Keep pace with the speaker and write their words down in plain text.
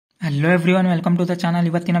Hello everyone, welcome to the channel.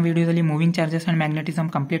 ಇವತ್ತಿನ ವಿಡಿಯೋದಲ್ಲಿ moving charges and magnetism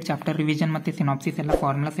complete chapter revision ಮತ್ತು synopsis ಎಲ್ಲ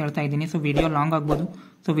formulas ಹೇಳ್ತಾ ಇದ್ದೀನಿ. ಸೊ ವಿಡಿಯೋ ಲಾಂಗ್ ಆಗ್ಬೋದು,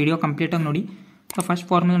 ಸೊ ವಿಡಿಯೋ ಕಂಪ್ಲೀಟ್ ಆಗಿ ನೋಡಿ. ಸೊ ಫಸ್ಟ್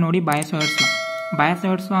ಫಾರ್ಮುಲಾ ನೋಡಿ, ಬಯಾಸ್-ಸಾವರ್ಟ್ಸ್ ಲಾ.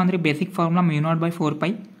 ಬಯಾಸ್-ಸಾವರ್ಟ್ಸ್ ಲಾ ಅಂದರೆ basic formula μ0/4π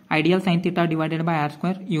ideal sin θ divided by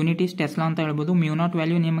r². Unit is Tesla ಅಂತ ಹೇಳ್ಬೋದು. μ0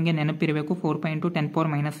 ವ್ಯಾಲ್ಯೂ ನಿಮಗೆ ನೆನಪಿರಬೇಕು 4π ×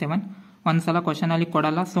 10⁻⁷. ಒಂದ್ಸಲ ಕ್ವಶನ್ ಅಲ್ಲಿ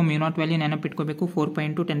ಕೊಡಲ್ಲ, so μ0 value ನೆನಪಿಟ್ಕೋಬೇಕು 4π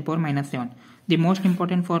 × 10⁻⁷. The most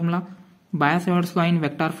important formula ಬಯಾಸ್-ಸಾವರ್ಟ್ಸ್ law in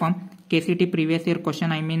vector form. KCET previous year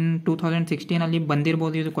question, 2016 ಅಲ್ಲಿ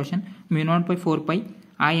ಬಂದಿರಬಹುದು ಇದು question. μ0/4π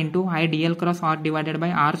I × I dl × r divided by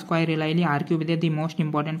r² ಇಲ್ಲ, ಇಲ್ಲಿ r³ ಇದೆ. The most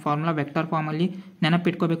important formula vector form ಅಲ್ಲಿ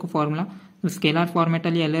ನೆನಪಿಟ್ಕೋಬೇಕು ಫಾರ್ಮುಲಾ. ಸ್ಕೇಲಾರ್ ಫಾರ್ಮೆಟ್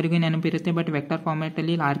ಅಲ್ಲಿ ಎಲ್ಲರಿಗೂ ನೆನಪಿರುತ್ತೆ, but vector format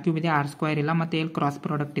ಅಲ್ಲಿ r³ ಇದೆ, r² ಇಲ್ಲ, ಮತ್ತೆ ಇಲ್ಲಿ ಕ್ರಾಸ್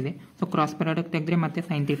ಪ್ರಾಡಕ್ಟ್ ಇದೆ. ಸೊ ಕ್ರಾಸ್ ಪ್ರಾಡಕ್ಟ್ ತೆಗೆದ್ರೆ ಮತ್ತೆ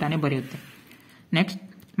sin θ ಬರೆಯುತ್ತೆ. Next,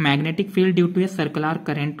 magnetic field due to A circular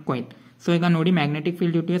current coil. So ಈಗ ನೋಡಿ, magnetic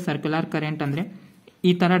field due to A circular current ಅಂದ್ರೆ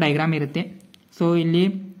ಈ ತರ ಡೈಗ್ರಾಮ್ ಇರುತ್ತೆ. ಸೊ ಇಲ್ಲಿ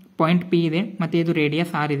ಪಾಯಿಂಟ್ P ಇದೆ, ಮತ್ತೆ ಇದು ರೇಡಿಯಸ್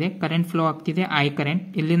R ಇದೆ, ಕರೆಂಟ್ ಫ್ಲೋ ಆಗ್ತಿದೆ I ಕರೆಂಟ್,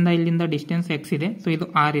 ಇಲ್ಲಿಂದ ಡಿಸ್ಟೆನ್ಸ್ x ಇದೆ, ಸೊ ಇದು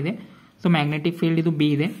R ಇದೆ. ಸೊ ಮ್ಯಾಗ್ನೆಟಿಕ್ ಫೀಲ್ಡ್ ಇದು B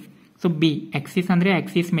ಇದೆ. ಸೊ B ಆಕ್ಸಿಸ್ ಅಂದ್ರೆ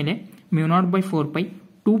ಆಕ್ಸಿಸ್ ಮೇಲೆ μ0/4π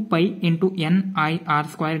 2π ×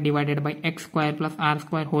 NIr² divided by x² plus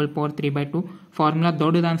r² whole power 3/2. Formula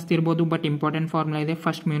ದೊಡ್ಡದು ಅನ್ಸ್ತಿರ್ಬೋದು, ಬಟ್ ಇಂಪಾರ್ಟೆಂಟ್ ಫಾರ್ಮುಲಾ ಇದೆ.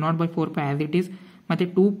 ಫಸ್ಟ್ μ0/4π ಆಸ್ ಇಟ್ ಈಸ್, ಮತ್ತೆ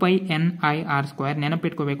 2π NIr²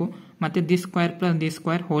 ನೆನಪಿಟ್ಕೋಬೇಕು, ಮತ್ತೆ this square plus this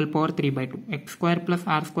square whole power 3/2, x² plus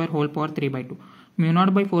r² whole power 3/2.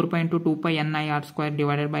 μ0/4π × 2π NIr²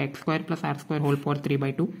 divided by x² plus r² whole power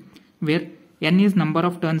 3/2, where n is number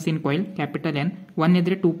of turns in coil, capital N. 1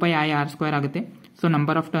 ಇದ್ರೆ 2π IR² ಆಗುತ್ತೆ. So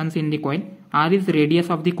number of turns in the coil. R is radius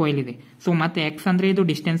of the coil ಇದೆ. So ಮತ್ತೆ x ಅಂದ್ರೆ ಇದು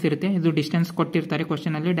distance ಇರುತ್ತೆ, ಇದು distance ಕೊಟ್ಟಿರ್ತಾರೆ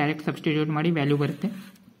question ಅಲ್ಲಿ, ಡೈರೆಕ್ಟ್ ಸಬ್ಸ್ಟಿಟ್ಯೂಟ್ ಮಾಡಿ ವ್ಯಾಲ್ಯೂ ಬರುತ್ತೆ.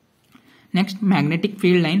 Next, magnetic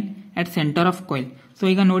field line at centre of coil. So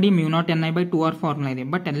ಈಗ ನೋಡಿ, μ0 NI/2R ಫಾರ್ಮುಲಾ ಇದೆ,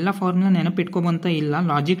 ಬಟ್ ಎಲ್ಲ ಫಾರ್ಮುಲಾ ನೆನಪಿಟ್ಕೋಬಂತ ಇಲ್ಲ,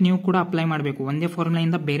 ಲಾಜಿಕ್ ನೀವು ಕೂಡ ಅಪ್ಲೈ ಮಾಡಬೇಕು. ಒಂದೇ ಫಾರ್ಮುಲಾ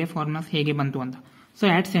ಇಂದ ಬೇರೆ ಫಾರ್ಮುಲಾಸ್ ಹೇಗೆ ಬಂತು ಅಂತ. ಸೊ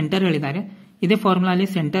ಆಟ್ ಸೆಂಟರ್ ಹೇಳಿದ್ದಾರೆ. ಇದೇ ಫಾರ್ಮುಲಾ ಅಲ್ಲಿ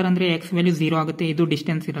ಸೆಂಟರ್ ಅಂದ್ರೆ x ವ್ಯಾಲ್ಯೂ 0 ಆಗುತ್ತೆ, ಇದು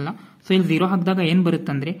ಡಿಸ್ಟೆನ್ಸ್ ಇರಲ್ಲ. ಸೊ ಇಲ್ಲಿ 0 ಹಾಕಿದಾಗ ಏನ್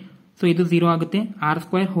ಬರುತ್ತಂದ್ರೆ, ಸೊ ಇದು 0 ಆಗುತ್ತೆ,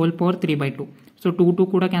 r² ಹೋಲ್ ಪವರ್ 3/2. ಸೊ 2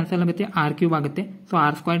 ಕೂಡ ಕ್ಯಾನ್ಸಲ್ ಆಗುತ್ತೆ, r³ ಆಗುತ್ತೆ. So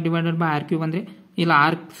r² divided by r³ ಅಂದ್ರೆ ಇಲ್ಲ,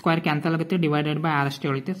 r² ಕ್ಯಾನ್ಸಲ್ ಆಗುತ್ತೆ, ಡಿವೈಡೆಡ್ ಬೈ r ಅಷ್ಟೇ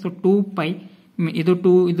ಉಳಿತೆ. ಸೊ 2π ಇದು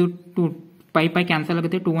 2 π ಕ್ಯಾನ್ಸಲ್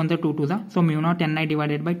ಆಗುತ್ತೆ, 2 1 2 2 so μ0 NI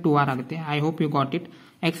divided by 2R ಆಗುತ್ತೆ. I hope you got it.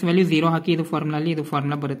 x value 0 ಹಾಕಿ ಇದು ಫಾರ್ಮುಲಾ ಅಲ್ಲಿ ಇದು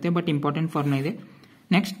ಫಾರ್ಮುಲಾ ಬರುತ್ತೆ, ಬಟ್ ಇಂಪಾರ್ಟೆಂಟ್ ಫಾರ್ಮುಲಾ ಇದೆ.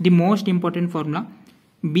 Next, the most important formula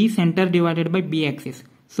B centre divided by B Axis.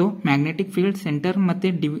 So magnetic field centre ಮತ್ತೆ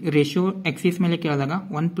ratio Axis ಮೇಲೆ ಕೇಳಿದಾಗ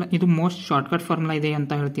ಇದು ಮೋಸ್ಟ್ ಶಾರ್ಟ್ಕಟ್ ಫಾರ್ಮುಲಾ ಇದೆ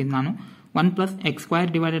ಅಂತ ಹೇಳ್ತೀನಿ ನಾನು. 1 +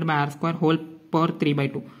 x² divided by r² whole power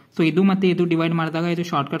 3/2. So ಇದು ಮತ್ತೆ ಇದು ಡಿವೈಡ್ ಮಾಡಿದಾಗ ಇದು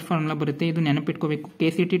ಶಾರ್ಟ್ಕಟ್ ಫಾರ್ಮುಲಾ ಬರುತ್ತೆ, ಇದು ನೆನಪಿಟ್ಕೋಬೇಕು.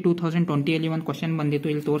 KCET 2020 ಅಲ್ಲಿ ಒಂದು ಕ್ವಶನ್ ಬಂದಿತ್ತು,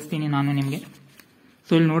 ಇಲ್ಲಿ ತೋರಿಸ್ತೀನಿ ನಾನು ನಿಮಗೆ.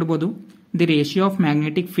 ಸೊ ಇಲ್ಲಿ ನೋಡಬಹುದು, the ratio of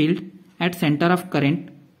magnetic field at centre of current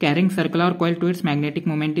carrying circular coil to it's magnetic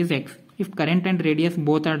moment is x. If current and radius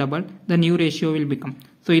both are doubled, the new ratio will become.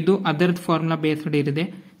 So ಇದು other formula based ಇದೆ.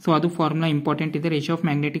 So ಅದು formula important ಇದೆ. Ratio of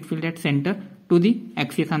magnetic field at centre to the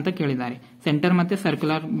Axis ಅಂತ ಕೇಳಿದ್ದಾರೆ. Centre ಮತ್ತೆ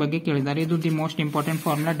circular ಬಗ್ಗೆ ಕೇಳಿದ್ದಾರೆ. ಇದು the most important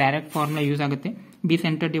formula, direct formula use ಆಗುತ್ತೆ. B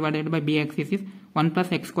centre divided by B Axis is 1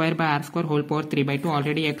 + x² by r² whole power 3/2.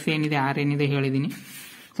 Already x ಏನಿದೆ r ಏನಿದೆ ಹೇಳಿದೀನಿ.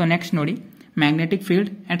 ಸೊ ನೆಕ್ಸ್ಟ್ ನೋಡಿ, magnetic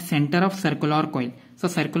field at centre of circular coil. So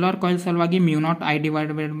circular coil ಸಲುವಾಗಿ μ0 I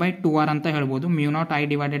divided by 2R ಅಂತ ಹೇಳ್ಬೋದು. μ0 I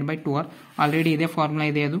divided by 2R already ಇದೆ formula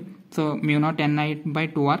ಇದೆ ಅದು. So μ0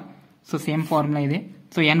 NI/2R. So same formula ಇದೆ.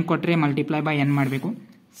 ಸೊ n ಕೊಟ್ಟರೆ ಮಲ್ಟಿಪ್ಲೈ ಬೈ n ಮಾಡಬೇಕು.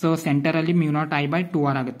 ಸೊ ಸೆಂಟರ್ ಅಲ್ಲಿ μ0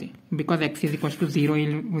 I/2R ಆಗುತ್ತೆ, ಬಿಕಾಸ್ x = 0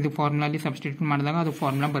 ಇದು ಫಾರ್ಮುಲಾ ಅಲ್ಲಿ ಸಬ್ಸ್ಟಿಟ್ಯೂಟ್ ಮಾಡಿದಾಗ ಅದು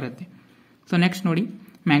ಫಾರ್ಮುಲಾ ಬರುತ್ತೆ. ಸೊ ನೆಕ್ಸ್ಟ್ ನೋಡಿ,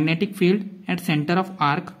 magnetic field at centre of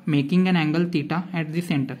arc making an angle θ at the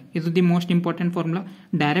centre. ಇದು the most important formula.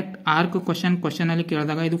 Direct arc question ಅಲ್ಲಿ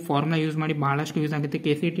ಕೇಳಿದಾಗ ಇದು ಫಾರ್ಮುಲಾ ಯೂಸ್ ಮಾಡಿ ಬಹಳಷ್ಟು ಯೂಸ್ ಆಗುತ್ತೆ.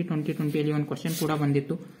 KCET 2020 ಅಲ್ಲಿ ಒಂದು ಕ್ವಶನ್ ಕೂಡ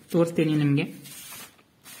ಬಂದಿತ್ತು, ತೋರಿಸ್ತೀನಿ ನಿಮಗೆ.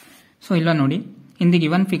 ಸೊ ಇಲ್ಲ ನೋಡಿ, in the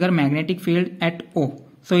given figure magnetic field at O.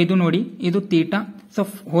 So ಇದು ನೋಡಿ, ಇದು θ. ಸೊ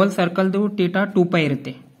ಹೋಲ್ ಸರ್ಕಲ್ದು θ 2π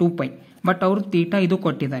ಇರುತ್ತೆ, 2π. ಬಟ್ ಅವರು θ ಇದು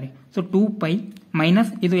ಕೊಟ್ಟಿದ್ದಾರೆ. ಸೊ 2π ಮೈನಸ್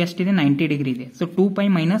ಇದು ಎಷ್ಟಿದೆ, 90 ಡಿಗ್ರಿ ಇದೆ. ಸೊ 2π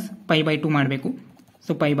ಮೈನಸ್ π/2 ಮಾಡಬೇಕು.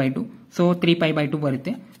 ಸೊ π/2, ಸೊ 3π/2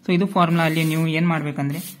 ಬರುತ್ತೆ. ಸೊ ಇದು ಫಾರ್ಮುಲಾ ಅಲ್ಲಿ ನೀವು ಏನ್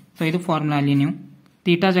ಮಾಡ್ಬೇಕಂದ್ರೆ, ಸೊ ಇದು ಫಾರ್ಮುಲಾ ಅಲ್ಲಿ ನೀವು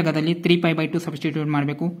θ ಜಾಗದಲ್ಲಿ 3π/2 ಸಬ್ಸ್ಟಿಟ್ಯೂಟ್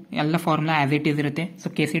ಮಾಡಬೇಕು. ಎಲ್ಲ ಫಾರ್ಮುಲಾ ಆಸ್ ಇಟ್ ಇಸ್ ಇರುತ್ತೆ. ಸೊ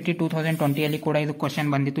KCET 2020 ಅಲ್ಲಿ ಕೂಡ ಇದು ಕ್ವಶನ್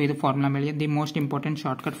ಬಂದಿತ್ತು, ಇದು ಫಾರ್ಮುಲಾ ಮೇಲೆ. The most important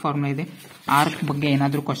shortcut formula ಇದೆ ಆರ್ಕ್ ಬಗ್ಗೆ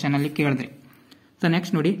ಏನಾದರೂ ಕ್ವಶನ್ ಅಲ್ಲಿ ಕೇಳಿದ್ರೆ. ಸೊ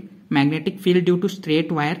ನೆಕ್ಸ್ಟ್ ನೋಡಿ, magnetic field due to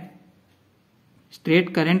straight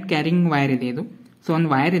current carrying wire ಇದೆ ಇದು. ಸೊ ಒಂದು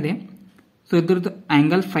ವೈರ್ ಇದೆ. ಸೊ ಇದ್ರದ್ದು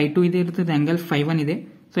ಆಂಗಲ್ φ2 ಇದೆ, ಇರ್ತದೆ ಆಂಗಲ್ φ1 ಇದೆ.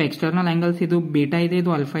 ಸೊ ಎಕ್ಸ್ಟರ್ನಲ್ ಆಂಗಲ್ಸ್ ಇದು ಬೀಟಾ ಇದೆ,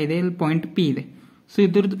 ಇದು ಅಲ್ಫಾ ಇದೆ, ಇಲ್ಲಿ ಪಾಯಿಂಟ್ P ಇದೆ. ಸೊ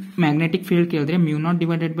ಇದ್ರದ್ದು ಮ್ಯಾಗ್ನೆಟಿಕ್ ಫೀಲ್ಡ್ ಕೇಳಿದ್ರೆ μ0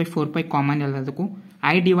 ಡಿವೈಡೆಡ್ ಬೈ 4π ಕಾಮನ್ ಎಲ್ಲದಕ್ಕೂ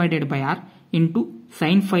I divided by R into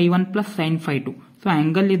sin φ1 plus sin φ2. So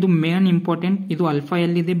angle ಇದು ಮೇನ್ ಇಂಪಾರ್ಟೆಂಟ್. ಇದು ಅಲ್ಫಾ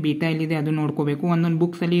ಎಲ್ಲಿದೆ, ಬೀಟಾ ಎಲ್ಲಿದೆ ಅದು ನೋಡ್ಕೋಬೇಕು. ಒಂದೊಂದು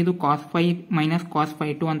ಬುಕ್ಸ್ ಅಲ್ಲಿ ಇದು cos φ ಮೈನಸ್ cos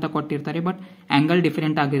φ2 ಅಂತ ಕೊಟ್ಟಿರ್ತಾರೆ, ಬಟ್ ಆಂಗಲ್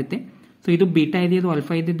ಡಿಫರೆಂಟ್ ಆಗಿರುತ್ತೆ. ಸೊ ಇದು ಬೀಟಾ ಇದೆ, ಇದು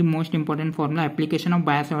ಅಲ್ಫಾ ಇದೆ, ಇದು most important formula. Application of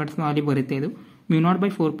ಬಯಾಸಾಯ್ಡ್ಸ್ ಅಲ್ಲಿ ಬರುತ್ತೆ ಇದು.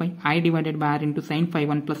 μ0/4π I divided by r into sin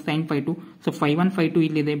φ1 plus sin φ2. So φ1 φ2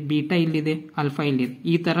 ಇಲ್ಲಿದೆ, ಬೀಟಾ ಇಲ್ಲಿದೆ, ಅಲ್ಫಾ ಇಲ್ಲಿದೆ.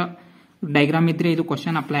 ಈ ತರ ಡೈಗ್ರಾಮ್ ಇದ್ರೆ ಇದು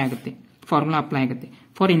ಕ್ವಶನ್ ಅಪ್ಲೈ ಆಗುತ್ತೆ, ಫಾರ್ಮುಲಾ ಅಪ್ಲೈ ಆಗುತ್ತೆ.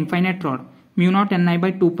 ಫಾರ್ ಇನ್ಫೈನೈಟ್ ರಾಡ್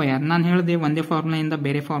μ0ni/2πr ನಾನು ಹೇಳಿದೆ ಒಂದೇ ಫಾರ್ಮುಲಾ ಇಂದ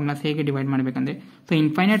ಬೇರೆ ಫಾರ್ಮುಲಾಸ್ ಹೇಗೆ ಡಿವೈಡ್ ಮಾಡಬೇಕಂದ್ರೆ. ಸೊ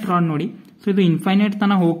ಇನ್ಫೈನೈಟ್ ರಾಡ್ ನೋಡಿ, ಸೊ ಇದು ಇನ್ಫೈನೈಟ್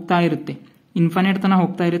ತನ ಹೋಗ್ತಾ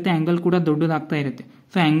ಇರುತ್ತೆ, ಆಂಗಲ್ ಕೂಡ ದೊಡ್ಡದಾಗ್ತಾ ಇರುತ್ತೆ.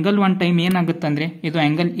 ಸೊ ಆಂಗಲ್ ಒನ್ ಟೈಮ್ ಏನಾಗುತ್ತೆ ಅಂದ್ರೆ ಇದು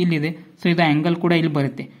ಆಂಗಲ್ ಇಲ್ಲಿದೆ, ಸೊ ಇದು ಆಂಗಲ್ ಕೂಡ ಇಲ್ಲಿ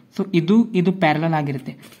ಬರುತ್ತೆ. ಸೊ ಇದು ಪ್ಯಾರಲಲ್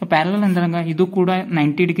ಆಗಿರುತ್ತೆ. ಸೊ ಪ್ಯಾರಲಲ್ ಅಂದಾಗ ಇದು ಕೂಡ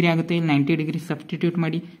 90 ಡಿಗ್ರಿ ಆಗುತ್ತೆ. ಇಲ್ಲಿ 90 ಡಿಗ್ರಿ ಸಬ್ಸ್ಟಿಟ್ಯೂಟ್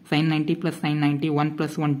ಮಾಡಿ sin 90 plus sin 90 1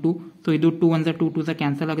 plus 1 2. So ಇದು 2 1 2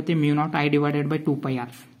 ಕ್ಯಾನ್ಸಲ್ ಆಗುತ್ತೆ. μ0 I divided by 2πr.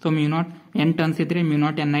 So μ0 n turns ಇದ್ರೆ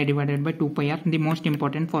μ0 ni divided by 2πr. The most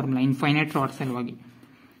important formula infinite rod ಸಲುವಾಗಿ.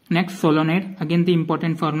 Next ಸೊಲೋನೈಡ್, again the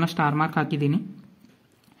important formula star mark ಹಾಕಿದ್ದೀನಿ.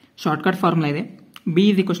 Shortcut formula ಇದೆ. B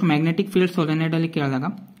is equals to magnetic field ಸೊಲೋನೈಡ್ ಅಲ್ಲಿ ಕೇಳಿದಾಗ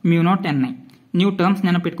μ0 ni. ನೀವು terms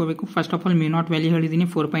ನೆನಪಿಟ್ಕೋಬೇಕು. First of all μ0 value ಹೇಳಿದ್ದೀನಿ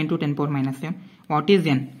 4 × 10⁻⁷. What is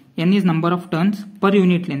N? N is number of turns per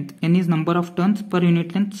unit length. N is number of turns per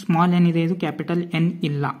unit length. Small N ಇದೆ, ಇದು capital N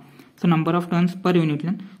ಇಲ್ಲ. So number of turns per unit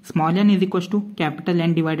length. Small N is equals to capital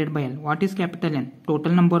N divided by L. What is capital N?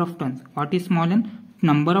 Total number of turns. What is small N?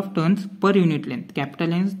 Number of turns per unit length.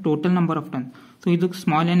 Capital N is total number of turns. So ಇದು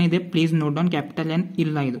small N ಇದೆ, please note down. Capital N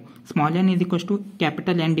ಇಲ್ಲ. ಇದು small N is equals to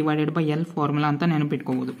capital N divided by L formula ಅಂತ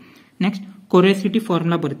ನೆನಪಿಟ್ಕೋಬಹುದು. Next ಕೊರೋಸಿಟಿ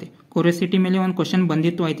formula ಬರುತ್ತೆ. ಕೊರೋಸಿಟಿ ಮೇಲೆ ಒಂದು question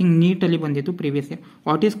ಬಂದಿತ್ತು, I think neat ಅಲ್ಲಿ ಬಂದಿತ್ತು previous year.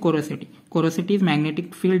 What is ಕೊರೋಸಿಟಿ? ಕೊರೋಸಿಟಿ is magnetic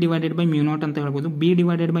field divided by μ0 ಅಂತ ಹೇಳ್ಬೋದು. B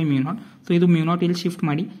divided by μ0. ಸೊ ಇದು μ0 ಇಲ್ಲಿ ಶಿಫ್ಟ್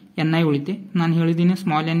ಮಾಡಿ ni ಉಳಿತೆ. ನಾನು ಹೇಳಿದ್ದೀನಿ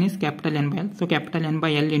small N is capital N by L. So capital N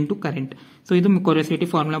by L into current. So ಇದು ಕೊರೋಸಿಟಿ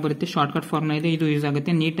ಫಾರ್ಮುಲಾ ಬರುತ್ತೆ. Shortcut formula ಇದೆ, ಇದು ಯೂಸ್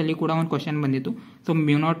ಆಗುತ್ತೆ. ನೀಟ್ ಅಲ್ಲಿ ಕೂಡ ಒಂದು ಕ್ವಶನ್ ಬಂದಿತ್ತು. ಸೊ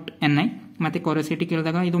μ0 ni ಮತ್ತೆ ಕೊರೋಸಿಟಿ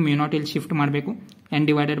ಕೇಳಿದಾಗ ಇದು μ0 ಇಲ್ಲಿ ಶಿಫ್ಟ್ ಮಾಡಬೇಕು. N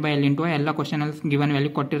divided by L into ಎಲ್ಲ ಕ್ವಶನ್ ಅಲ್ಲಿ ಗಿವನ್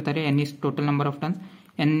ವ್ಯಾಲ್ಯೂ ಕೊಟ್ಟಿರ್ತಾರೆ. N is total number of turns,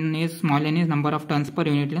 n is small n is number of turns per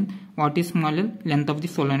unit length. What is small l? Length of the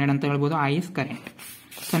solenoid ಅಂತ ಹೇಳ್ಬೋದು. I is current.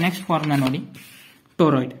 So next formula ನೋಡಿ,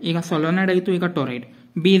 ಟೋರಾಯ್ಡ್. ಈಗ ಸೊಲೋನಾಯ್ಡ್ ಆಯಿತು, ಈಗ ಟೋರಾಯ್ಡ್.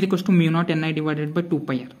 B is equals to μ0 ni divided by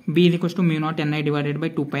 2πr. B is equals to μ0 ni divided by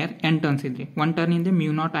 2πr. n turns ಇದ್ರೆ one turn ಇಂದ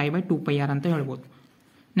μ0 I by 2πr ಅಂತ ಹೇಳ್ಬೋದು.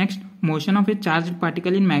 Next motion of A charge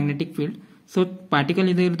particle in magnetic field. So particle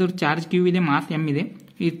ಇದೆ, ಇದ್ರ charge q ಇದೆ, mass m ಇದೆ.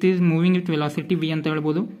 It is moving with velocity v ಅಂತ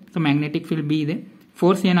ಹೇಳ್ಬೋದು. ಸೊ ಮ್ಯಾಗ್ನೆಟಿಕ್ ಫೀಲ್ಡ್ B ಇದೆ.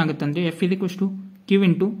 ಫೋರ್ಸ್ ಏನಾಗುತ್ತೆ ಅಂದ್ರೆ F is equals to q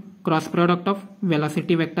into cross product of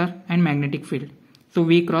velocity vector and magnetic field. So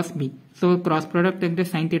v cross b. So cross product ತೆಗೆದ್ರೆ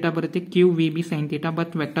sin theta ಬರುತ್ತೆ, q v b sin theta.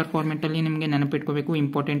 But vector format ಅಲ್ಲಿ ನಿಮಗೆ ನೆನಪಿಟ್ಕೋಬೇಕು,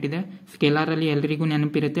 important ಇದೆ. Scalar ಅಲ್ಲಿ ಎಲ್ಲರಿಗೂ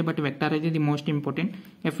ನೆನಪಿರುತ್ತೆ, but vector ಇದೆ the most important.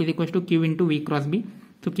 F is equals to q into v cross b.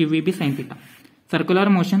 So q v b sin theta. Circular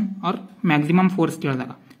motion R maximum force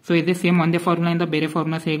ಕೇಳಿದಾಗ so ಇದೇ same ಒಂದೇ formula ಇಂದ ಬೇರೆ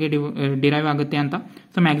ಫಾರ್ಮುಲಾಸ್ ಹೇಗೆ ಡಿರೈವ್ ಆಗುತ್ತೆ ಅಂತ.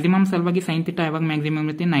 ಸೊ ಮ್ಯಾಕ್ಸಿಮಮ್ ಸಲುವಾಗಿ sin theta ಯಾವಾಗ ಮ್ಯಾಕ್ಸಿಮಮ್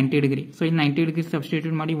ಇರುತ್ತೆ 90 ಡಿಗ್ರಿ. ಸೊ ಇಲ್ಲಿ 90 ಡಿಗ್ರಿ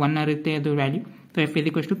ಸಬ್ಸ್ಟಿಟ್ಯೂಟ್ ಮಾಡಿ 1 ಇರುತ್ತೆ ಅದು value. So F is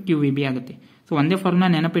equals to QVB ಆಗುತ್ತೆ. ಸೊ ಒಂದೇ ಫಾರ್ಮುಲಾ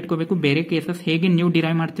ನೆನಪಿಟ್ಕೋಬೇಕು. ಬೇರೆ ಕೇಸಸ್ ಹೇಗೆ ನೀವು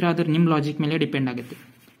ಡಿರೈವ್ ಮಾಡ್ತೀರಾ ಅದ್ರ ನಿಮ್ಮ ಲಾಜಿಕ್ ಮೇಲೆ ಡಿಪೆಂಡ್ ಆಗುತ್ತೆ.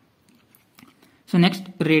 So next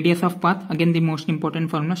radius of path, again the most important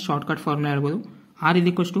formula, shortcut formula ಹೇಳ್ಬೋದು. R is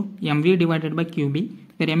equals to mv divided by qb,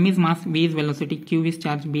 where m is mass, v is velocity, q is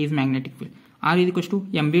charge, b is magnetic field. R is equals to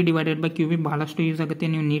mv divided by qb ಬಹಳಷ್ಟು use ಆಗುತ್ತೆ.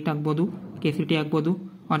 ನೀವು neat ಆಗ್ಬೋದು, KCET ಆಗ್ಬೋದು,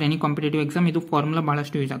 R any competitive exam ಇದು formula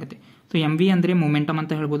ಬಹಳಷ್ಟು use ಆಗುತ್ತೆ. So mv ಅಂದ್ರೆ momentum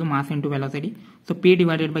ಅಂತ ಹೇಳ್ಬೋದು, mass into velocity. So p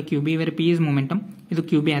divided by qb, wear p is momentum, ಇದು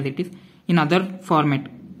qb as it is. In other format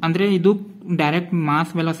ಅಂದ್ರೆ ಇದು direct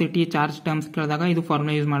mass velocity charge terms ಕೇಳಿದಾಗ ಇದು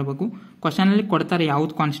ಫಾರ್ಮುಲಾ ಯೂಸ್ ಮಾಡಬೇಕು. ಕ್ವಶನ್ ಅಲ್ಲಿ ಕೊಡ್ತಾರೆ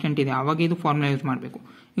ಯಾವ್ದು ಕಾನ್ಸ್ಟೆಂಟ್ ಇದೆ, ಅವಾಗ ಇದು ಫಾರ್ಮುಲಾ ಯೂಸ್ ಮಾಡಬೇಕು.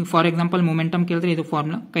 ಈಗ ಫಾರ್ ಎಕ್ಸಾಂಪಲ್ ಮೊಮೆಂಟಮ್ ಕೇಳಿದ್ರೆ ಇದು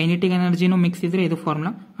ಫಾರ್ಮುಲಾ, ಕೈನೆಟಿಕ್ ಎನರ್ಜಿನೂ ಮಿಕ್ಸ್ ಇದ್ರೆ ಇದು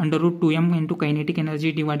formula √2m into kinetic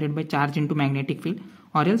energy divided by charge into magnetic field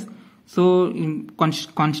R else. So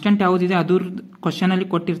constant ಯಾವುದಿದೆ ಅದ್ರ ಕ್ವಶನ್ ಅಲ್ಲಿ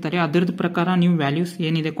ಕೊಟ್ಟಿರ್ತಾರೆ, ಅದ್ರದ್ದು ಪ್ರಕಾರ ನೀವು ವ್ಯಾಲ್ಯೂಸ್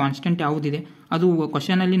ಏನಿದೆ ಕಾನ್ಸ್ಟೆಂಟ್ ಯಾವುದಿದೆ ಅದು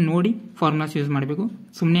ಕ್ವಶನ್ ಅಲ್ಲಿ ನೋಡಿ ಫಾರ್ಮುಲಾಸ್ ಯೂಸ್ ಮಾಡಬೇಕು.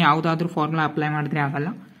 ಸುಮ್ಮನೆ ಯಾವುದಾದ್ರೂ ಫಾರ್ಮುಲಾ ಅಪ್ಲೈ ಮಾಡಿದ್ರೆ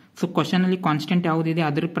ಆಗಲ್ಲ. ಸೊ ಕ್ವಶನ್ ಅಲ್ಲಿ ಕಾನ್ಸ್ಟೆಂಟ್ ಯಾವುದಿದೆ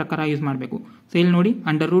ಅದ್ರ ಪ್ರಕಾರ ಯೂಸ್ ಮಾಡಬೇಕು. ಸೊ ಇಲ್ಲಿ ನೋಡಿ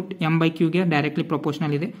 √m/q ಗೆ ಡೈರೆಕ್ಟ್ಲಿ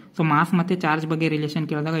ಪ್ರೊಪೋರ್ಷನಲ್ ಇದೆ. ಸೊ ಮಾಸ್ ಮತ್ತೆ ಚಾರ್ಜ್ ಬಗ್ಗೆ ರಿಲೇಷನ್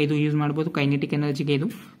ಕೇಳಿದಾಗ ಇದು ಯೂಸ್ ಮಾಡಬಹುದು, ಕೈನೆಟಿಕ್ ಎನರ್ಜಿಗೆ ಇದು.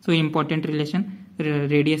 So important relation,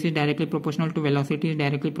 radius is directly proportional to velocity, is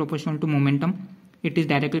directly proportional to momentum, it is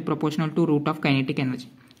directly proportional to root of kinetic energy.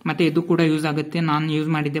 ಮತ್ತೆ ಇದು ಕೂಡ ಯೂಸ್ ಆಗುತ್ತೆ. ನಾನು ಯೂಸ್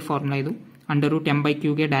ಮಾಡಿದ್ದೆ ಫಾರ್ಮುಲಾ ಇದು,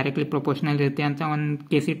 √m/q ಗೆ ಡೈರೆಕ್ಟ್ಲಿ ಪ್ರೊಪೋರ್ಷನಲ್ ಇರುತ್ತೆ ಅಂತ ಒಂದು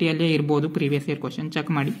KCET ಅಲ್ಲೇ ಇರ್ಬೋದು, ಪ್ರೀವಿಯಸ್ ಇಯರ್ ಕ್ವಶನ್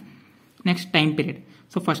ಚೆಕ್ ಮಾಡಿ. Next time period.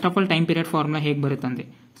 So first of all time period formula ಹೇಗೆ ಬರುತ್ತೆ ಅಂದ್ರೆ,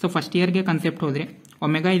 ಸೊ ಫಸ್ಟ್ ಇಯರ್ಗೆ ಕನ್ಸೆಪ್ಟ್ ಹೋದ್ರೆ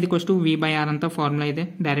omega is equals to v/r ಅಂತ ಫಾರ್ಮುಲಾ ಇದೆ,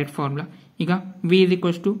 ಡೈರೆಕ್ಟ್ ಫಾರ್ಮುಲಾ. ಈಗ v is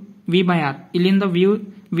equals to v/r, ಇಲ್ಲಿಂದ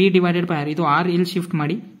v ಡಿವೈಡೆಡ್ ಬೈ r, ಇದು r ಇಲ್ಲಿ ಶಿಫ್ಟ್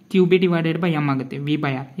ಮಾಡಿ qb ಡಿವೈಡೆಡ್ ಬೈ m ಆಗುತ್ತೆ.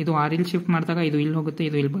 v/r ಇದು r ಇಲ್ಲಿ ಶಿಫ್ಟ್ ಮಾಡಿದಾಗ ಇದು ಇಲ್ಲಿ ಹೋಗುತ್ತೆ,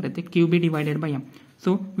 ಇದು ಇಲ್ಲಿ ಬರುತ್ತೆ, qb divided by m.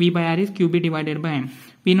 So v/r is qb divided by m.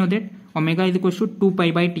 We know that omega is equals to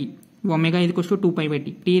 2π/t. Omega is equals to 2π/t.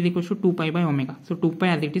 T is equals to 2π by omega. So 2π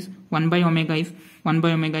as it is, 1 by omega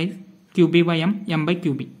is QB by M by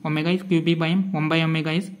QB. Omega is QB by M, 1 by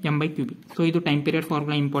omega is M by QB. So ಇದು time period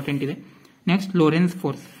formula important ಇದೆ. Next Lawrence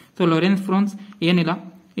force. So Lawrence force ಏನಿಲ್ಲ,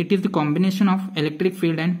 it is the combination of electric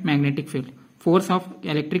field and magnetic field. Force of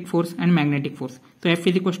electric force and magnetic force. So F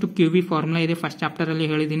 = QB formula ಇದೆ, first chapter ಅಲ್ಲಿ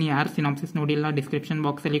ಹೇಳಿದೀನಿ. ಯಾರು synopsis ನೋಡಿಲ್ಲ description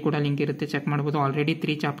box ಅಲ್ಲಿ ಕೂಡ link ಇರುತ್ತೆ, check ಮಾಡಬಹುದು. ಆಲ್ರೆಡಿ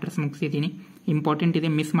 3 ಚಾಪ್ಟರ್ಸ್ ಮುಗಿಸಿದ್ದೀನಿ, ಇಂಪಾರ್ಟೆಂಟ್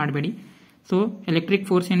ಇದೆ, ಮಿಸ್ ಮಾಡಬೇಡಿ. ಸೊ ಎಲೆಕ್ಟ್ರಿಕ್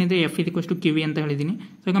ಫೋರ್ಸ್ ಏನಿದೆ F = QV ಅಂತ ಹೇಳಿದೀನಿ.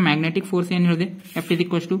 ಸೊ ಈಗ ಮ್ಯಾಗ್ನೆಟಿಕ್ ಫೋರ್ಸ್ ಏನು ಹೇಳಿದೆ, F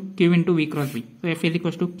 = Q × V × B. So F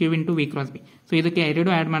 = Q × V × B. So ಇದಕ್ಕೆ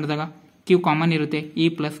ಎರಡು ಆಡ್ ಮಾಡಿದಾಗ Q ಕಾಮನ್ ಇರುತ್ತೆ, E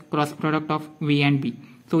plus cross product of V and B.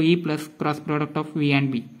 So E plus cross product of V and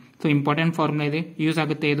B. So important formula ಇದೆ, use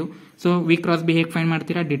ಆಗುತ್ತೆ ಇದು. So V × B ಹೇಗೆ find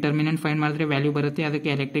ಮಾಡ್ತೀರಾ, determinant find ಮಾಡಿದ್ರೆ ವ್ಯಾಲ್ಯೂ ಬರುತ್ತೆ, ಅದಕ್ಕೆ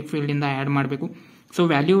ಎಲೆಕ್ಟ್ರಿಕ್ ಫೀಲ್ಡ್ ಇಂದ ಆಡ್ ಮಾಡಬೇಕು. ಸೊ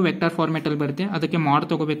ವ್ಯಾಲ್ಯೂ ವೆಕ್ಟರ್ ಫಾರ್ಮೆಟ್ ಅಲ್ಲಿ ಬರುತ್ತೆ, ಅದಕ್ಕೆ ಮಾಡ್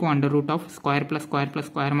ತಗೋಬೇಕು, √² ಪ್ಲಸ್ ಸ್ಕ್ವೇರ್ ಪ್ಲಸ್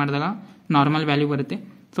ಸ್ಕ್ವೇರ್ ಮಾಡಿದಾಗ ನಾರ್ಮಲ್ ವ್ಯಾಲ್ಯೂ ಬರುತ್ತೆ.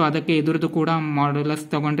 ಸೊ ಅದಕ್ಕೆ ಇದ್ರದ್ದು ಕೂಡ ಮಾಡ್ಯುಲಸ್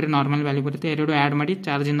ತಗೊಂಡ್ರೆ ನಾರ್ಮಲ್ ವ್ಯಾಲ್ಯೂ ಬರುತ್ತೆ. ಎರಡು ಆಡ್ ಮಾಡಿ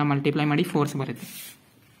ಚಾರ್ಜ್ ಇಂದ ಮಲ್ಟಿಪ್ಲೈ ಮಾಡಿ ಫೋರ್ಸ್ ಬರುತ್ತೆ.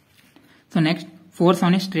 So next force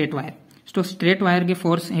on A straight wire. So straight ವೈರ್ಗೆ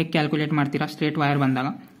force ಹೇಗೆ ಕ್ಯಾಲ್ಕುಲೇಟ್ ಮಾಡ್ತೀರಾ, ಸ್ಟ್ರೇಟ್ ವೈರ್ ಬಂದಾಗ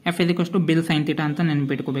F = ಬಿಲ್ ಸೈನ್ ಥೀಟಾ ಅಂತ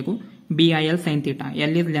ನೆನಪಿಟ್ಕೋಬೇಕು. BIL sine theta,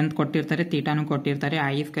 L is length ಕೊಟ್ಟಿರ್ತಾರೆ, ಥೀಟಾನು ಕೊಟ್ಟಿರ್ತಾರೆ,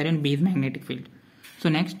 I is current, B is magnetic field. So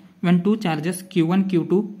next when two charges Q1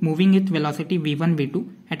 Q2 moving with velocity V1 V2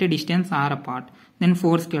 at a distance r apart, then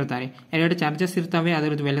force ಕೇಳ್ತಾರೆ. ಎರಡು charges ಇರ್ತವೆ,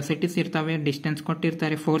 ಅದರದ್ದು ವೆಲೋಸಿಟೀಸ್ ಇರ್ತವೆ, distance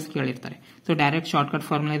ಕೊಟ್ಟಿರ್ತಾರೆ, force ಕೇಳಿರ್ತಾರೆ. So direct shortcut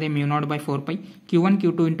formula ಇದೆ, μ0/4π Q1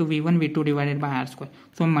 Q2 into V1 V2 divided by r².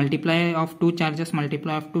 So multiply of two charges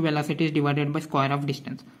multiply of two velocities divided by square of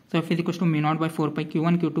distance. So F = μ0/4π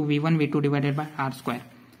Q1 Q2 V1 V2 divided by r².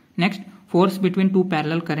 Next force between two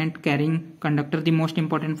parallel current carrying conductor. The most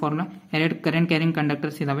important formula, ಎರಡು current carrying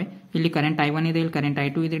conductors ಇದಾವೆ, ಇಲ್ಲಿ current I1 ಇದೆ, ಇಲ್ಲಿ current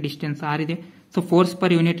I2 ಇದೆ, distance r ಇದೆ. So force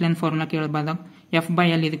per unit length formula ಕೇಳಬಾರ್ದಾಗ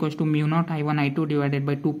F/L = μ0I1I2 divided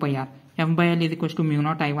by 2πr. F/L =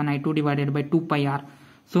 μ0I1I2 divided by 2πr.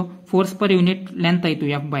 So force per unit length ಆಯಿತು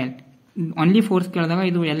F/L. Only force ಕೇಳಿದಾಗ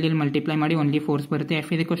ಇದು L ಇಲ್ಲಿ multiply ಮಾಡಿ only force ಬರುತ್ತೆ. F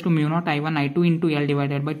 = μ0I1I2 into L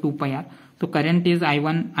divided by 2πr. So current is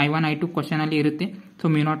I1I2 question ಅಲ್ಲಿ ಇರುತ್ತೆ. So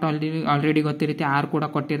μ0 already ಗೊತ್ತಿರುತ್ತೆ, R ಕೂಡ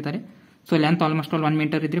ಕೊಟ್ಟಿರ್ತಾರೆ. So length almost all 1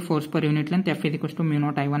 metre ಇದ್ರೆ force per unit length F =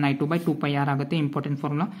 μ0I1I2 by 2πr ಆಗುತ್ತೆ. Important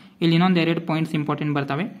formula. ಇಲ್ಲಿ ಇನ್ನೊಂದು ಎರಡು ಪಾಯಿಂಟ್ಸ್ ಇಂಪಾರ್ಟೆಂಟ್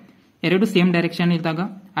ಬರ್ತವೆ. ಎರಡು ಸೇಮ್ ಡೈರೆಕ್ಷನ್ ಇದ್ದಾಗ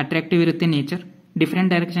ಅಟ್ರಾಕ್ಟಿವ್ ಇರುತ್ತೆ ನೇಚರ್, ಡಿಫರೆಂಟ್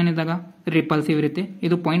ಡೈರೆಕ್ಷನ್ ಇದ್ದಾಗ ರಿಪಲ್ಸಿವ್ ಇರುತ್ತೆ.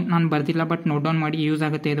 ಇದು ಪಾಯಿಂಟ್ ನಾನು ಬರ್ದಿಲ್ಲ, ಬಟ್ ನೋಟ್ ಡೌನ್ ಮಾಡಿ, ಯೂಸ್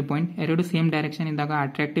ಆಗುತ್ತೆ ಇದು ಪಾಯಿಂಟ್. ಎರಡು ಸೇಮ್ ಡೈರೆಕ್ಷನ್ ಇದ್ದಾಗ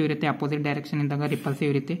ಅಟ್ರಾಕ್ಟಿವ್ ಇರುತ್ತೆ, ಅಪೋಸಿಟ್ ಡೈರೆಕ್ಷನ್ ಇದ್ದಾಗ ರಿಪಲ್ಸಿವ್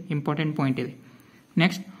ಇರುತ್ತೆ. ಇಂಪಾರ್ಟೆಂಟ್ ಪಾಯಿಂಟ್ ಇದೆ.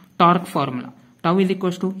 Next torque formula. Tau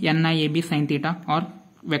 = NIAB sin θ, R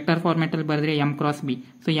vector format ಅಲ್ಲಿ ಬರೆದ್ರೆ M × B.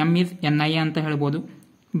 So M is NIA ಅಂತ ಹೇಳ್ಬೋದು,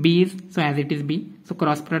 B is so as it is B. So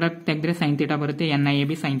cross product ತೆಗೆದ್ರೆ sin θ ಬರುತ್ತೆ,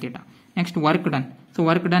 NIAB sin θ. Next work done. So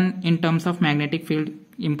work done in terms of magnetic field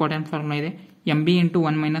important formula ಇದೆ, MB ×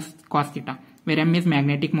 1 - cos θ, wear M is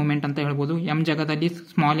magnetic moment ಅಂತ ಹೇಳ್ಬೋದು. M ಜಾಗದಲ್ಲಿ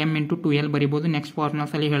small m × 2L ಬರೀಬಹುದು. Next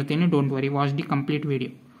formulas ಅಲ್ಲಿ ಹೇಳ್ತೀನಿ, don't worry, watch the complete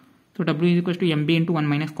video. So W = MB ×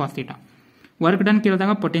 1 - cos θ. Work done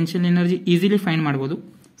ಕೇಳಿದಾಗ potential energy easily find ಮಾಡಬಹುದು.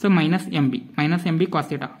 So -MB cos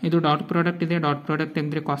θ, ಇದು dot product ಇದೆ, dot product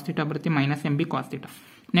ತೆಗೆದ್ರೆ cos θ ಬರುತ್ತೆ, -MB cos θ.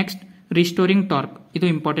 Next restoring torque, ಇದು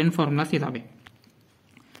important formulas ಇದಾವೆ.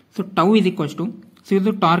 So tau = so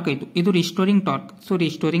ಇದು torque ಆಯಿತು, ಇದು restoring torque. So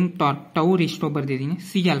restoring torque tau ರಿಸ್ಟೋ ಬರ್ದಿದ್ದೀನಿ.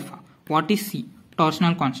 C∝. What is C?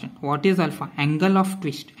 Torsional constant. What is alpha? Angle of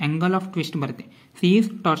twist ಬರುತ್ತೆ. C is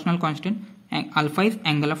torsional constant, alpha is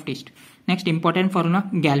angle of twist. Next important formula,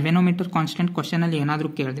 ಗ್ಯಾಲ್ವೆನೋಮೀಟರ್ constant question ಅಲ್ಲಿ ಏನಾದರೂ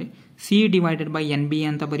ಕೇಳಿದ್ರೆ C / NB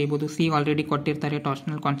ಅಂತ ಬರೀಬಹುದು. C already ಕೊಟ್ಟಿರ್ತಾರೆ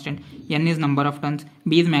torsional constant, N is number of turns,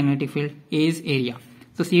 B is magnetic field, A is area.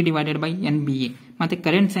 So C / NBA. ಮತ್ತೆ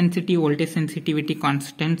current sensitive, voltage sensitivity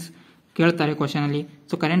constants ಕೇಳ್ತಾರೆ question ಅಲ್ಲಿ.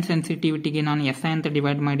 So current ಸೆನ್ಸಿಟಿವಿಟಿಗೆ ನಾನು SI ಅಂತ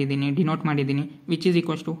ಡಿನೋಟ್ ಮಾಡಿದ್ದೀನಿ, which is =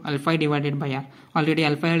 α / R. Already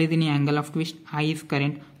alpha ಹೇಳಿದ್ದೀನಿ, angle of twist, I is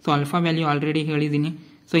current. So alpha value already ಹೇಳಿದ್ದೀನಿ.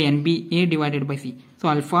 So NBA / C. So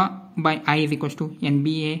alpha by I =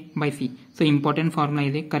 NBA / C. So important formula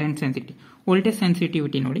ಇದೆ, current sensitive. Voltage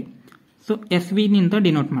sensitivity ನೋಡಿ, so SV ನಿಂದ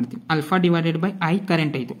denote ಮಾಡ್ತೀವಿ. Alpha / I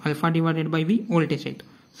current ಆಯಿತು, alpha / V voltage ಆಯಿತು.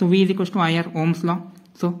 So V = IR, Ohm's law.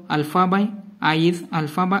 So alpha by I is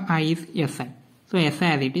SI. So SI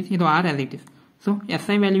as it is, ಇದು R as it is. So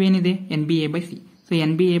SI value ಏನಿದೆ, NBA / C. So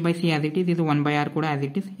NBA / C as it is, ಇದು 1/R ಕೂಡ as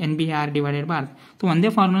it is, NBR / R. So ಒಂದೇ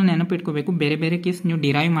formula ನೆನಪಿಟ್ಕೋಬೇಕು, ಬೇರೆ ಬೇರೆ case ನೀವು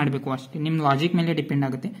derive ಮಾಡಬೇಕು ಅಷ್ಟೇ, ನಿಮ್ಮ ಲಾಜಿಕ್ ಮೇಲೆ ಡಿಪೆಂಡ್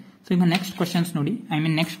ಆಗುತ್ತೆ. ಸೊ ಈಗ ನೆಕ್ಸ್ಟ್ ಕ್ವಶನ್ಸ್ ನೋಡಿ,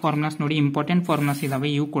 ನೆಕ್ಸ್ಟ್ ಫಾರ್ಮುಲಾಸ್ ನೋಡಿ, ಇಂಪಾರ್ಟೆಂಟ್ ಫಾರ್ಮುಲಾಸ್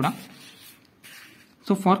ಇದಾವೆ ಇವು ಕೂಡ.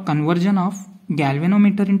 So for conversion of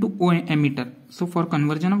galvanometer into emitter. So for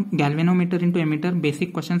conversion of galvanometer into emitter, basic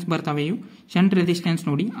questions ಬರ್ತವೆ ಇವು. Shunt resistance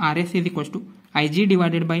ನೋಡಿ, RS is equals to Ig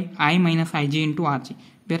divided by I minus Ig into Rg,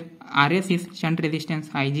 where RS is shunt resistance,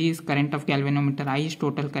 Ig is current of galvanometer, I is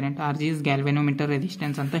total current, Rg is galvanometer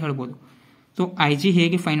resistance ಅಂತ ಹೇಳ್ಬೋದು. So Ig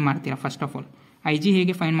ಹೇಗೆ find ಮಾಡ್ತೀರಾ? First of all I G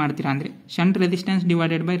ಹೇಗೆ find ಮಾಡ್ತೀರಾ ಅಂದರೆ shunt resistance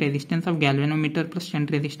divided by resistance of ಗ್ಯಾಲ್ವೆನೋಮೀಟರ್ plus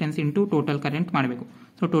shunt resistance into total current ಮಾಡಬೇಕು.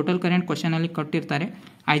 So total current ಕ್ವಶನಲ್ಲಿ ಕೊಟ್ಟಿರ್ತಾರೆ,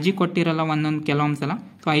 I G ಕೊಟ್ಟಿರಲ್ಲ ಒಂದೊಂದು ಕೆಲವೊಂದು ಸಲ.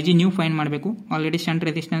 ಸೊ ಐ ಜಿ ನೀವು ಫೈಂಡ್ ಮಾಡಬೇಕು. ಆಲ್ರೆಡಿ ಶಂಟ್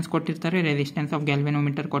ರೆಸಿಸ್ಟೆನ್ಸ್ ಕೊಟ್ಟಿರ್ತಾರೆ, ರೆಸಿಸ್ಟೆನ್ಸ್ ಆಫ್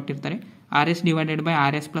ಗ್ಯಾಲ್ವೆನೋಮೀಟರ್ ಕೊಟ್ಟಿರ್ತಾರೆ, R S divided by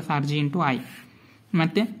R S plus R G into I.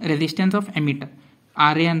 ಮತ್ತು resistance of emitter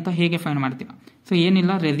R A ಅಂತ ಹೇಗೆ ಫೈಂಡ್ ಮಾಡ್ತೀರಾ? ಸೊ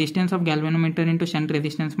ಏನಿಲ್ಲ, resistance of ಗ್ಯಾಲ್ವೆನೋಮೀಟರ್ into shunt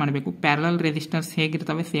resistance ಮಾಡಬೇಕು. Parallel resistance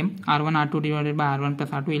ಹೇಗಿರ್ತವೆ same, R1 R2 divided by R1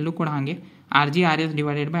 plus R2, ಇಲ್ಲೂ ಕೂಡ ಹಾಗೆ R G R S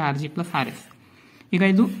divided by R G plus R S. ಈಗ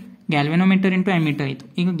ಇದು ಗ್ಯಾಲ್ವೆನೋಮೀಟರ್ ಇಂಟು ಎಮಿಟರ್ ಇತ್ತು.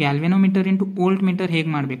 ಈಗ ಗ್ಯಾಲ್ವೆನೋಮೀಟರ್ ಇಂಟು ವೋಲ್ಟ್ ಮೀಟರ್ ಹೇಗೆ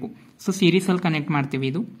ಮಾಡಬೇಕು? ಸೊ ಸೀರೀಸಲ್ಲಿ ಕನೆಕ್ಟ್ ಮಾಡ್ತೀವಿ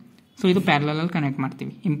ಇದು. ಸೊ ಇದು ಪ್ಯಾರಲಲ್ಲಿ ಕನೆಕ್ಟ್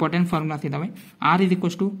ಮಾಡ್ತೀವಿ. ಇಂಪಾರ್ಟೆಂಟ್ ಫಾರ್ಮುಲಾಸ್ ಇದಾವೆ. R is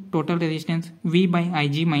equals to total resistance V by I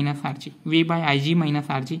G minus R G, V by I G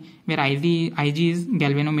minus R G, where I G is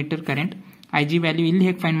ಗ್ಯಾಲ್ವೆನೋಮೀಟರ್ current. I G value ಇಲ್ಲಿ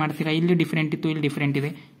ಹೇಗೆ find ಮಾಡ್ತೀರಾ? ಇಲ್ಲಿ different ಇತ್ತು, ಇಲ್ಲಿ different ಇದೆ.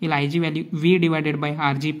 ಇಲ್ಲಿ I G value V divided by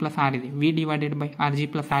R G plus R ಇದೆ, V divided by R G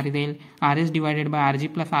plus R ಇದೆ. ಇಲ್ಲಿ R S divided by R G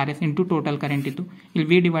plus R S into total current ಇತ್ತು. ಇಲ್ಲಿ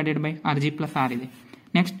V divided by R G plus R ಇದೆ.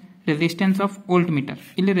 Next resistance of volt meter,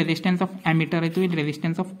 ಇಲ್ಲಿ resistance of ammeter ಆಯಿತು, ಇಲ್ಲಿ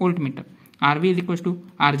resistance of volt meter. R V is equals to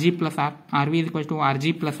R G plus R, R V is equals to R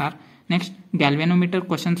G plus R. Next ಗ್ಯಾಲ್ವೆನೋಮೀಟರ್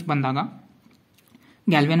questions ಬಂದಾಗ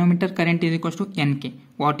ಗ್ಯಾಲ್ವೆನೋಮೀಟರ್ current is equals to N K.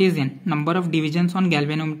 What is N? Number of divisions on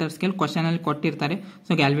ಗ್ಯಾಲ್ವೆನೋಮೀಟರ್ scale question ಅಲ್ಲಿ ಕೊಟ್ಟಿರ್ತಾರೆ.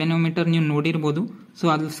 So ಗ್ಯಾಲ್ವೆನೋಮೀಟರ್ ನೀವು ನೋಡಿರ್ಬೋದು. So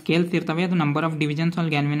ಅದು scales ಇರ್ತವೆ, ಅದು number of divisions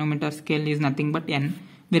on ಗ್ಯಾಲ್ವೆನೋಮೀಟರ್ scale is nothing but N.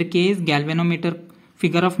 Wear K is ಗ್ಯಾಲ್ವೆನೋಮೀಟರ್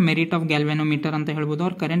figure of merit of ಗ್ಯಾಲ್ವೆನೋಮೀಟರ್ ಅಂತ ಹೇಳ್ಬೋದು.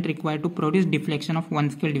 ಅವ್ರ current require to produce deflection of one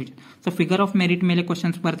scale division. So figure of merit ಮೇಲೆ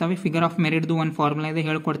questions ಬರ್ತವೆ. Figure of ಮೆರಿಟ್ದು ಒಂದು formula ಇದೆ,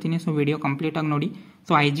 ಹೇಳ್ಕೊಡ್ತೀನಿ. So video complete ಆಗಿ ನೋಡಿ.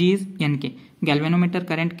 So I G is N K. ಗ್ಯಾಲ್ವೆನೋಮೀಟರ್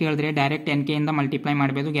current ಕೇಳಿದ್ರೆ ಡೈರೆಕ್ಟ್ ಎನ್ ಕೆ ಇಂದ ಮಲ್ಟಿಪ್ಲೈ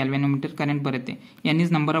ಮಾಡಬೇಕು, ಗ್ಯಾಲ್ವೆನೋಮೀಟರ್ ಕರೆಂಟ್ ಬರುತ್ತೆ. N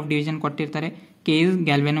is number of division ಕೊಟ್ಟಿರ್ತಾರೆ. K is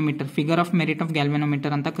ಗ್ಯಾಲ್ವೆನೋಮೀಟರ್ figure of merit of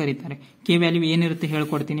ಗ್ಯಾಲ್ವೆನೋಮೀಟರ್ ಅಂತ ಕರೀತಾರೆ. ಕೆ ವ್ಯಾಲ್ಯೂ ಏನಿರುತ್ತೆ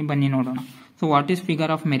ಹೇಳ್ಕೊಡ್ತೀನಿ, ಬನ್ನಿ ನೋಡೋಣ. So what is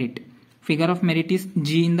figure of merit? Figure of merit is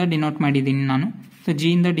G ಇಂದ ಡಿನೋಟ್ ಮಾಡಿದ್ದೀನಿ ನಾನು. ಸೊ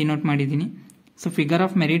ಜಿ ಇಂದ ಡಿನೋಟ್ ಮಾಡಿದ್ದೀನಿ. So figure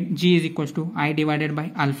of merit G is equals to I divided by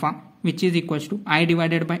alpha, which is equals to I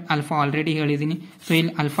divided by alpha already ಹೇಳಿದ್ದೀನಿ. So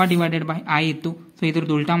ಇಲ್ಲಿ alpha divided by I ಇತ್ತು. So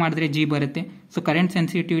ಇದ್ರದ್ದು ಉಲ್ಟಾ ಮಾಡಿದ್ರೆ G ಬರುತ್ತೆ. So current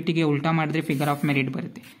ಸೆನ್ಸಿಟಿವಿಟಿಗೆ ಉಲ್ಟಾ ಮಾಡಿದ್ರೆ ಫಿಗರ್ ಆಫ್ ಮೆರಿಟ್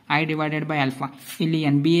ಬರುತ್ತೆ. I divided by alpha. ಇಲ್ಲಿ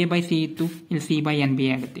NBA by C ಇತ್ತು, ಇಲ್ಲಿ C by NBA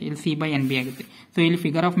ಆಗುತ್ತೆ, ಇಲ್ಲಿ C by NB ಆಗುತ್ತೆ. ಸೊ ಇಲ್ಲಿ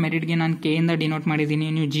ಫಿಗರ್ ಆಫ್ ಮೆರಿಟ್ಗೆ ನಾನು K ಇಂದ ಡಿನೋಟ್ ಮಾಡಿದ್ದೀನಿ,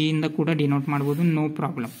 ನೀವು G ಇಂದ ಕೂಡ ಡಿನೋಟ್ ಮಾಡ್ಬೋದು, ನೋ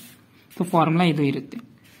ಪ್ರಾಬ್ಲಮ್. ಸೊ ಫಾರ್ಮುಲಾ ಇದು ಇರುತ್ತೆ.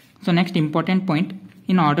 So next important point,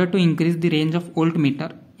 in order to increase the range of volt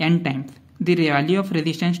meter n times the value of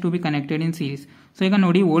resistance to be connected in series. So ಈಗ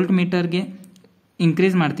ನೋಡಿ, volt ಮೀಟರ್ಗೆ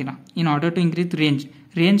increase ಮಾಡ್ತೀರಾ. In order to increase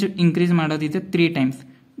range increase ಮಾಡೋದಿದೆ 3 times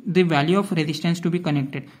the value of resistance to be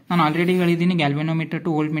connected. ನಾನು already ಹೇಳಿದ್ದೀನಿ, ಗ್ಯಾಲ್ವೆನೋಮೀಟರ್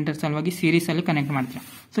to volt meter ಸಲುವಾಗಿ ಸೀರೀಸಲ್ಲಿ connect ಮಾಡ್ತೀರಾ.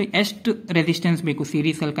 So ಎಷ್ಟು ರೆಸಿಸ್ಟೆನ್ಸ್ ಬೇಕು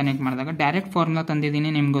ಸೀರೀಸಲ್ಲಿ ಕನೆಕ್ಟ್ ಮಾಡಿದಾಗ? ಡೈರೆಕ್ಟ್ ಫಾರ್ಮುಲಾ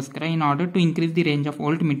ತಂದಿದ್ದೀನಿ ನಿಮಗೋಸ್ಕರ. In order to increase the range of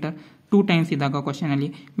volt meter 2 times ಇದ್ದಾಗ ಕ್ವಶನ್ ಅಲ್ಲಿ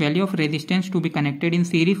value of resistance to be connected in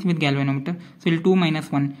series with ಗ್ಯಾಲ್ವೆನೋಮೀಟರ್. So ಇಲ್ಲಿ 2 -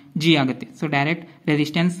 1 G ಆಗುತ್ತೆ. So direct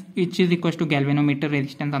resistance which is equals to ಗ್ಯಾಲ್ವೆನೋಮೀಟರ್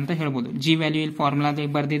resistance ಅಂತ ಹೇಳ್ಬೋದು. G value ಇಲ್ಲಿ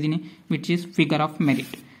ಫಾರ್ಮುಲಾದಲ್ಲಿ ಬರ್ದಿದ್ದೀನಿ, which is figure of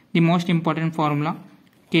merit. The most important formula.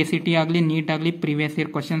 KCET ಆಗಲಿ neat ಆಗಲಿ previous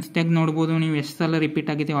year questions ತೆಗೆದು ನೋಡ್ಬೋದು ನೀವು, ಎಷ್ಟು ಸಲ ರಿಪೀಟ್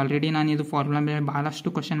ಆಗಿದೆ. ಆಲ್ರೆಡಿ ನಾನು ಇದು ಫಾರ್ಮುಲಾ ಮೇಲೆ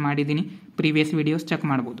ಬಹಳಷ್ಟು ಕ್ವಶನ್ ಮಾಡಿದ್ದೀನಿ, ಪ್ರೀವಿಯಸ್ ವಿಡಿಯೋಸ್ ಚೆಕ್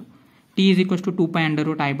ಮಾಡ್ಬೋದು. T is equals to 2 pi under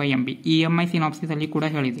root I by MB. EMI synopsis ಅಲ್ಲಿ ಕೂಡ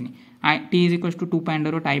ಹೇಳಿದ್ದೀನಿ. T is equals to 2 pi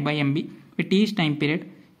under root I by MB. T is time period.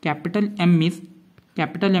 Capital M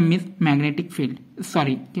is magnetic field.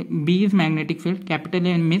 Sorry, B is magnetic field. Capital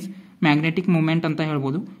M is magnetic moment ಅಂತ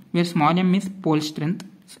ಹೇಳ್ಬೋದು. Where small m is pole strength.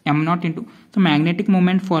 M0 into. So magnetic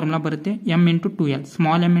moment formula ಬರುತ್ತೆ M into 2L.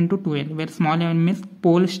 Small m into 2L. Where small m is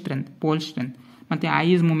pole strength. ಮತ್ತೆ I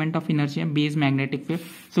is moment of inertia, B is magnetic field.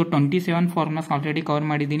 So 27 formulas already cover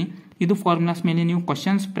ಮಾಡಿದ್ದೀನಿ. ಇದು formulas ಮೇಲೆ ನೀವು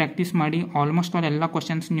questions practice ಮಾಡಿ almost all ಎಲ್ಲ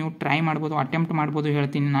questions ನೀವು try ಮಾಡ್ಬೋದು, attempt ಮಾಡ್ಬೋದು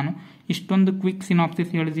ಹೇಳ್ತೀನಿ ನಾನು. ಇಷ್ಟೊಂದು ಕ್ವಿಕ್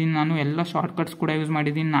ಸಿನಾಪ್ಸಿಸ್ ಹೇಳಿದ್ದೀನಿ ನಾನು, ಎಲ್ಲ ಶಾರ್ಟ್ ಕಟ್ಸ್ ಕೂಡ ಯೂಸ್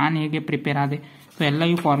ಮಾಡಿದ್ದೀನಿ, ನಾನು ಹೇಗೆ ಪ್ರಿಪೇರ್ ಆದೆ. ಸೊ ಎಲ್ಲ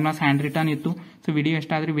ಈ ಫಾರ್ಮುಲಾಸ್ ಹ್ಯಾಂಡ್ ರಿಟರ್ನ್ ಇತ್ತು. ಸೊ ವಿಡಿಯೋ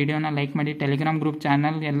ಇಷ್ಟ ಆದರೆ ವಿಡಿಯೋನ ಲೈಕ್ ಮಾಡಿ, ಟೆಲಿಗ್ರಾಮ್ ಗ್ರೂಪ್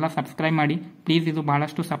ಚಾನಲ್ ಎಲ್ಲ ಸಬ್ಸ್ಕ್ರೈಬ್ ಮಾಡಿ ಪ್ಲೀಸ್. ಇದು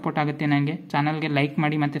ಬಹಳಷ್ಟು ಸಪೋರ್ಟ್ ಆಗುತ್ತೆ ನನಗೆ. ಚಾನಲ್ಗೆ ಲೈಕ್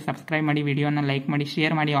ಮಾಡಿ ಮತ್ತು ಸಬ್ಸ್ಕ್ರೈಬ್ ಮಾಡಿ, ವಿಡಿಯೋನ ಲೈಕ್ ಮಾಡಿ,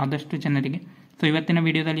 ಶೇರ್ ಮಾಡಿ ಆದಷ್ಟು ಜನರಿಗೆ. ಸೊ ಇವತ್ತಿನ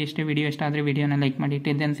ವಿಡಿಯೋದಲ್ಲಿ ಇಷ್ಟೇ. ವಿಡಿಯೋ ಇಷ್ಟ ಆದರೆ ವಿಡಿಯೋನ ಲೈಕ್ ಮಾಡಿ.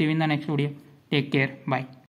 Till then C you in the next video. Take care, bye.